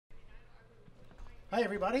Hi,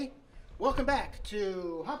 everybody. Welcome back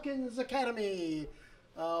to Hopkins Academy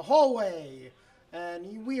Hallway.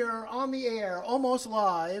 And we are on the air, almost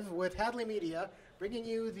live, with Hadley Media, bringing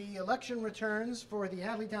you the election returns for the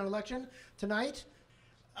Hadley Town election. Tonight,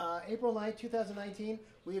 April 9th, 2019,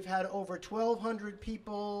 we've had over 1,200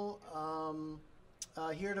 people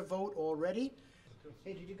here to vote already.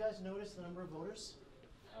 Hey, did you guys notice the number of voters?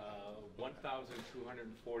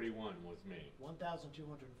 1,241 was me.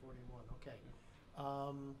 1,241, okay.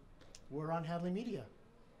 We're on Hadley Media.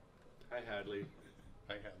 Hi, Hadley.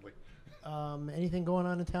 Hi, Hadley. Anything going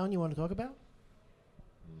on in town you want to talk about?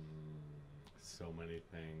 So many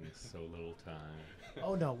things, so little time.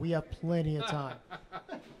 Oh, no, we have plenty of time.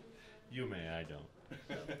 You may, I don't.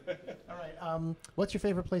 All right, what's your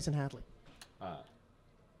favorite place in Hadley?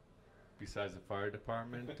 Besides the fire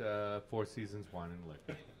department, Four Seasons Wine and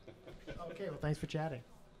Liquor. Okay, well, thanks for chatting.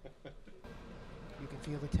 You can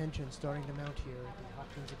feel the tension starting to mount here at the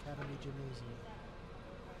Hopkins Academy Gymnasium,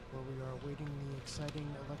 where we are awaiting the exciting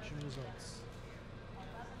election results.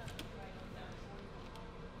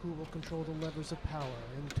 Who will control the levers of power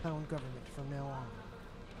in town government from now on,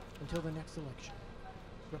 until the next election?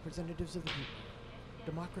 Representatives of the people.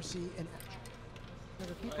 Democracy in action.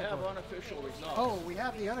 I have unofficial results. Oh, we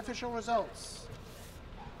have the unofficial results.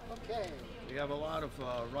 Okay. We have a lot of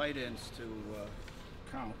write-ins to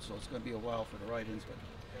count, so it's going to be a while for the write-ins.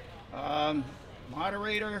 But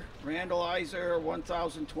moderator Randall Iser,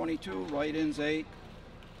 1,022. Write-ins 8.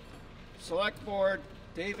 Select board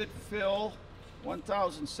David Phil,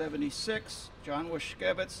 1,076. John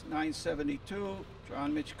Washkevitz, 972.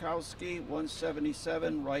 John Michkowski,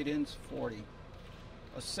 177. Write-ins 40.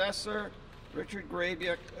 Assessor Richard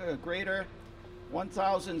Grader,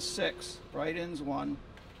 1,006. Write-ins 1.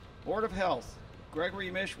 Board of Health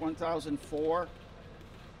Gregory Mish, 1,004.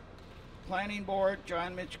 Planning Board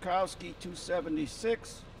John Michkowski,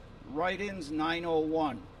 276. Write-ins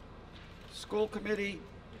 901. School Committee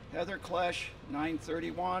Heather Klesch,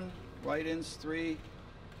 931. Write-ins 3.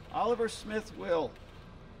 Oliver Smith Will.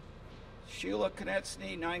 Sheila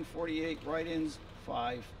Konetsny, 948. Write-ins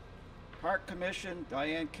 5. Park Commission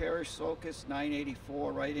Diane Karish-Sokas,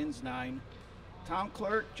 984. Write-ins 9. Town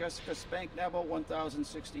Clerk Jessica Spank-Neville,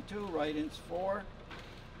 1,062. Write-ins 4.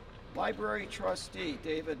 Library Trustee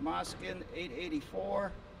David Moskin,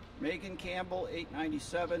 884. Megan Campbell,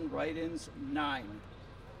 897. Write-ins 9.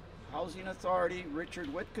 Housing Authority Richard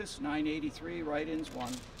Whitkus, 983. Write-ins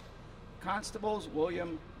 1. Constables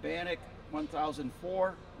William Bannock,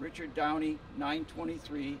 1,004. Richard Downey,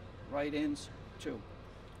 923. Write-ins 2.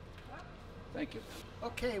 Thank you.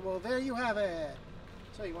 Okay, well, there you have it.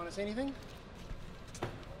 So, you want to say anything?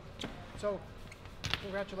 So,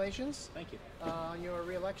 congratulations. Thank you. On your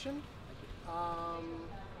re-election. I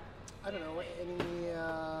don't know, any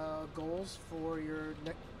goals for your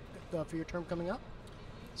term coming up?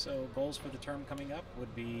 So goals for the term coming up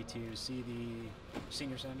would be to see the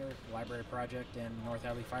senior center, library project, and North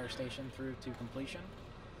Hadley Fire Station through to completion,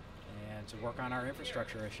 and to work on our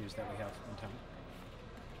infrastructure issues that we have in town.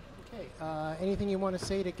 Okay. Anything you want to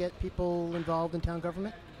say to get people involved in town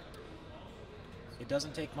government? It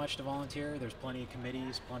doesn't take much to volunteer. There's plenty of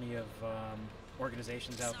committees, plenty of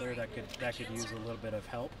organizations out there that could use a little bit of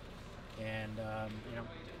help, and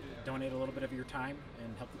donate a little bit of your time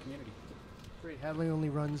and help the community. Great. Hadley only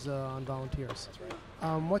runs on volunteers. That's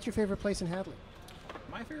right. What's your favorite place in Hadley?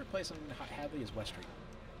 My favorite place in Hadley is West Street.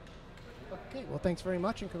 Okay. Well, thanks very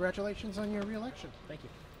much, and congratulations on your re-election. Thank you.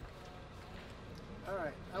 All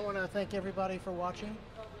right. I want to thank everybody for watching,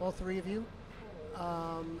 all three of you,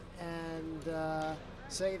 and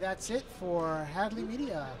say that's it for Hadley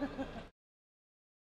Media.